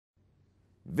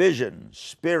Vision,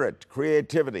 spirit,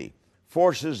 creativity,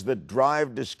 forces that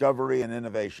drive discovery and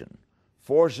innovation,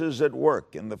 forces at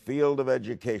work in the field of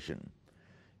education,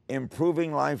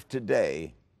 improving life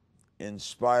today,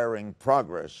 inspiring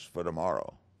progress for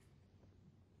tomorrow.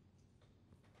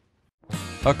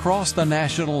 Across the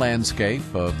national landscape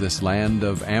of this land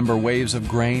of amber waves of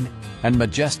grain and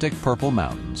majestic purple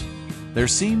mountains, there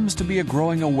seems to be a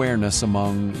growing awareness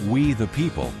among we the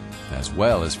people, as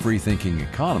well as free-thinking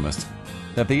economists,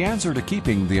 that the answer to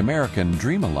keeping the American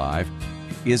dream alive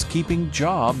is keeping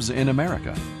jobs in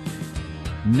America.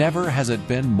 Never has it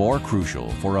been more crucial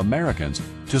for Americans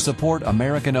to support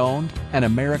American-owned and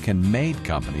American-made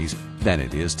companies than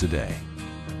it is today.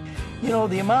 You know,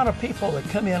 the amount of people that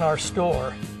come in our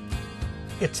store,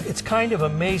 it's kind of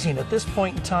amazing. At this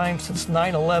point in time, since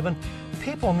 9/11,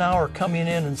 people now are coming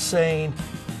in and saying,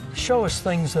 show us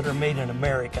things that are made in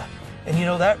America. And you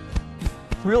know, that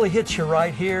really hits you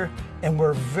right here, and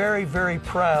we're very, very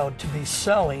proud to be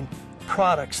selling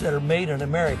products that are made in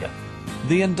America.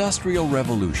 The Industrial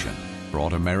Revolution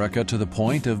brought America to the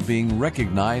point of being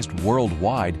recognized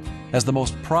worldwide as the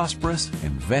most prosperous,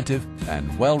 inventive,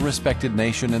 and well-respected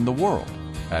nation in the world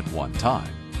at one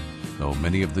time. Though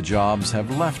many of the jobs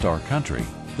have left our country,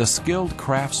 the skilled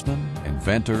craftsmen,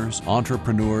 inventors,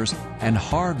 entrepreneurs, and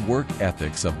hard work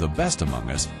ethics of the best among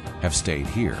us have stayed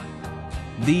here.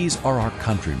 These are our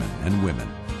countrymen and women,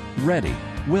 ready,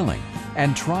 willing,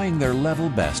 and trying their level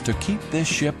best to keep this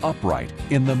ship upright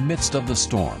in the midst of the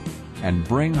storm and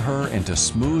bring her into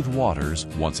smooth waters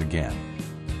once again.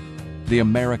 The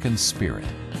American spirit,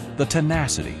 the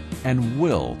tenacity and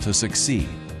will to succeed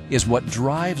is what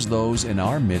drives those in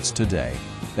our midst today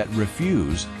that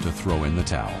refuse to throw in the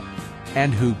towel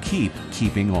and who keep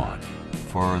keeping on.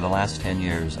 For the last 10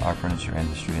 years, our furniture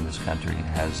industry in this country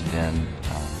has been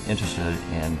interested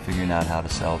in figuring out how to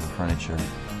sell the furniture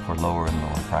for lower and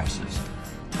lower prices.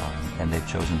 And they've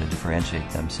chosen to differentiate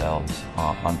themselves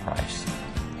on price.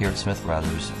 Here at Smith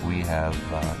Brothers, we have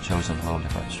chosen a little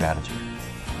different strategy.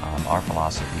 Our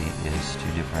philosophy is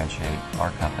to differentiate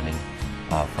our company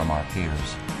from our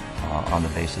peers on the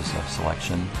basis of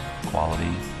selection,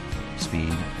 quality,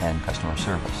 speed, and customer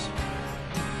service.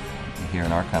 Here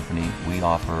in our company, we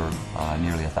offer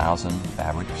nearly 1,000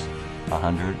 fabrics,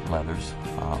 100 leathers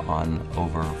on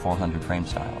over 400 frame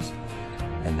styles.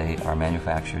 And they are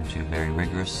manufactured to very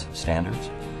rigorous standards,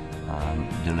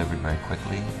 delivered very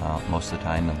quickly, most of the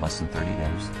time in less than 30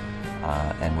 days,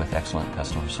 and with excellent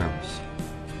customer service.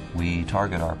 We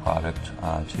target our product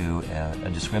to a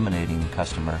discriminating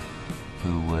customer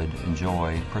who would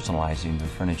enjoy personalizing their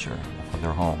furniture for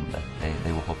their home, that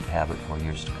they will hope to have it for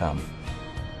years to come.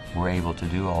 We're able to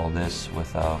do all this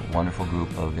with a wonderful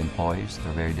group of employees.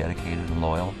 They're very dedicated and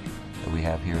loyal that we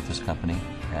have here at this company,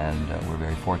 and we're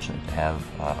very fortunate to have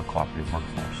a cooperative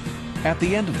workforce. At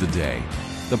the end of the day,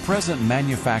 the present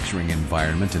manufacturing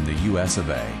environment in the US of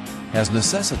A has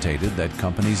necessitated that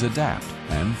companies adapt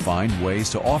and find ways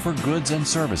to offer goods and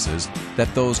services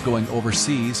that those going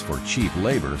overseas for cheap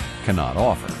labor cannot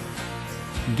offer.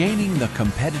 Gaining the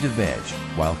competitive edge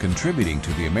while contributing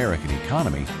to the American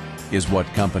economy is what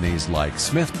companies like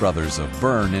Smith Brothers of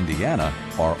Berne, Indiana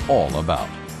are all about.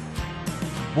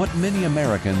 What many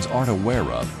Americans aren't aware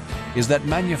of is that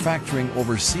manufacturing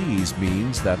overseas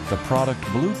means that the product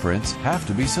blueprints have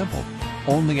to be simple.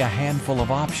 Only a handful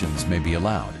of options may be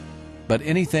allowed, but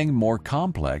anything more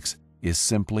complex is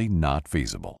simply not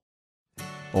feasible.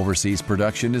 Overseas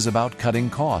production is about cutting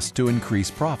costs to increase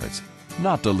profits,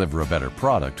 not deliver a better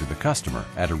product to the customer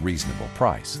at a reasonable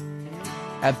price.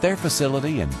 At their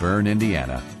facility in Berne,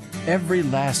 Indiana, every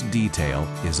last detail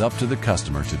is up to the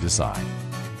customer to decide.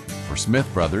 For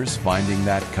Smith Brothers, finding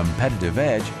that competitive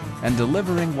edge and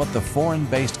delivering what the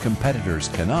foreign-based competitors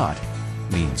cannot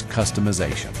means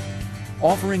customization,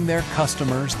 offering their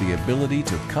customers the ability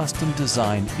to custom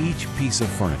design each piece of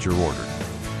furniture ordered.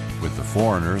 With the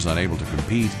foreigners unable to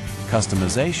compete,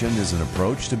 customization is an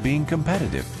approach to being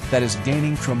competitive that is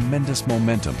gaining tremendous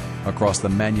momentum across the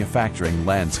manufacturing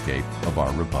landscape of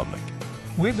our republic.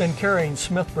 We've been carrying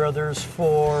Smith Brothers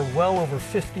for well over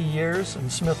 50 years,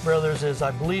 and Smith Brothers is,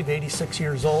 I believe, 86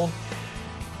 years old.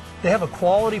 They have a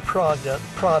quality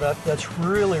product that's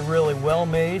really, really well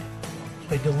made.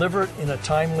 They deliver it in a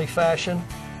timely fashion.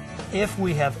 If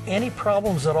we have any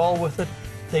problems at all with it,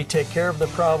 they take care of the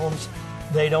problems.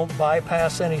 They don't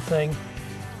bypass anything.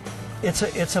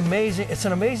 It's amazing. It's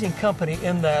an amazing company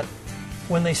in that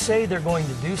when they say they're going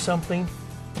to do something,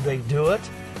 they do it.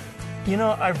 You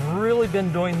know, I've really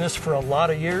been doing this for a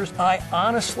lot of years. I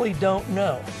honestly don't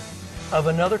know of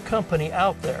another company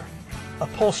out there,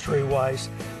 upholstery-wise,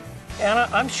 and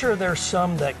I'm sure there's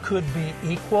some that could be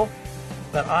equal,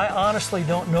 but I honestly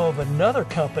don't know of another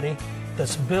company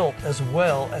that's built as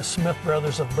well as Smith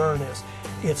Brothers of Berne is.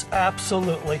 It's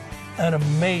absolutely an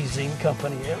amazing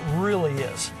company. It really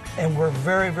is. And we're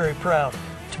very, very proud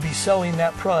to be selling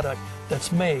that product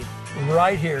that's made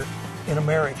right here in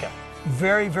America.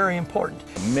 Very, very important.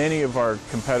 Many of our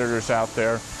competitors out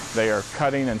there, they are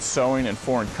cutting and sewing in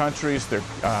foreign countries. They're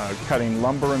cutting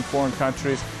lumber in foreign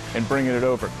countries and bringing it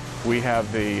over. We have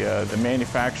the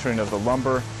manufacturing of the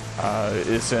lumber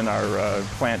is in our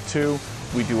plant 2.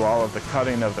 We do all of the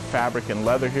cutting of the fabric and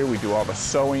leather here. We do all the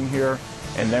sewing here,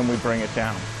 and then we bring it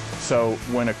down. So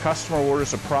when a customer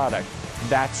orders a product,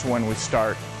 that's when we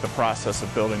start the process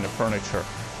of building the furniture.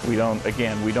 We don't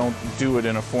do it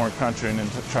in a foreign country and then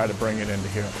try to bring it into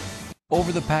here.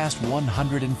 Over the past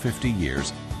 150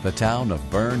 years, the town of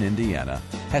Berne, Indiana,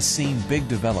 has seen big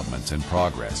developments and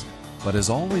progress, but has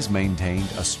always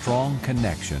maintained a strong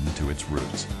connection to its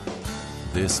roots.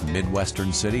 This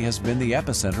Midwestern city has been the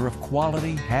epicenter of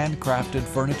quality, handcrafted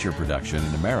furniture production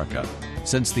in America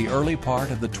since the early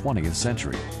part of the 20th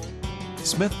century.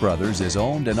 Smith Brothers is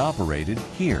owned and operated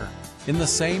here, in the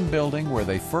same building where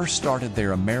they first started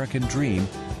their American dream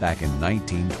back in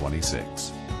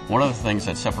 1926. One of the things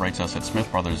that separates us at Smith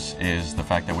Brothers is the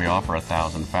fact that we offer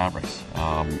 1,000 fabrics.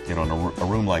 In a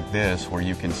room like this where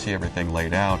you can see everything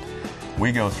laid out,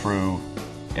 we go through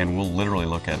and we'll literally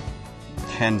look at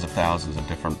tens of thousands of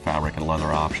different fabric and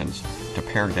leather options to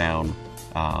pare down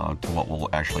to what we'll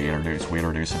actually introduce. We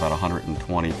introduce about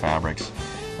 120 fabrics,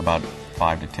 about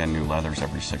 5 to 10 new leathers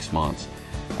every 6 months.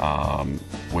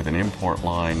 With an import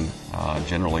line,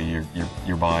 generally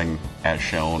you're buying as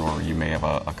shown, or you may have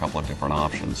a couple of different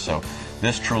options. So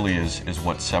this truly is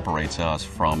what separates us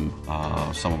from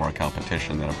some of our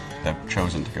competition that have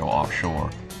chosen to go offshore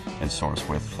and source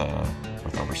with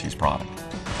overseas product.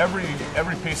 Every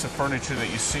piece of furniture that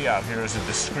you see out here is a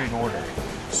discrete order.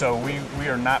 So we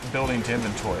are not building to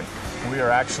inventory. We are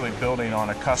actually building on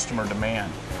a customer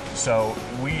demand. So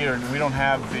we don't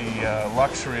have the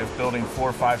luxury of building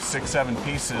 4, 5, 6, 7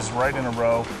 pieces right in a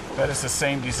row that is the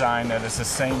same design, that is the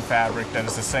same fabric, that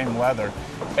is the same leather.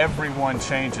 Every one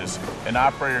changes. An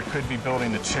operator could be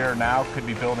building a chair now, could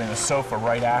be building a sofa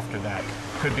right after that,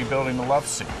 could be building a love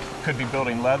seat, could be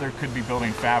building leather, could be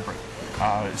building fabric.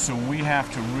 So we have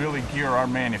to really gear our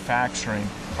manufacturing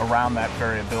around that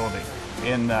variability.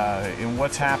 In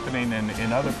what's happening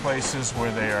in other places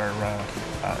where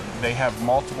they have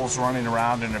multiples running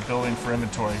around and they're building for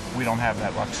inventory, we don't have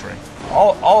that luxury.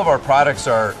 All of our products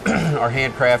are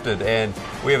handcrafted, and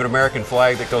we have an American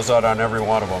flag that goes out on every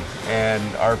one of them, and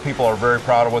our people are very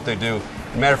proud of what they do.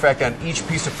 As a matter of fact, on each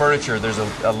piece of furniture there's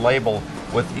a label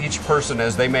with each person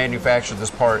as they manufacture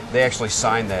this part. They actually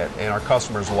sign that, and our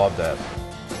customers love that.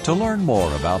 To learn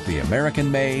more about the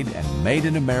American-made and Made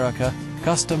in America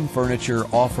custom furniture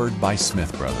offered by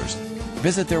Smith Brothers,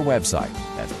 visit their website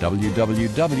at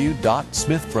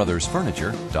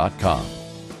www.smithbrothersfurniture.com.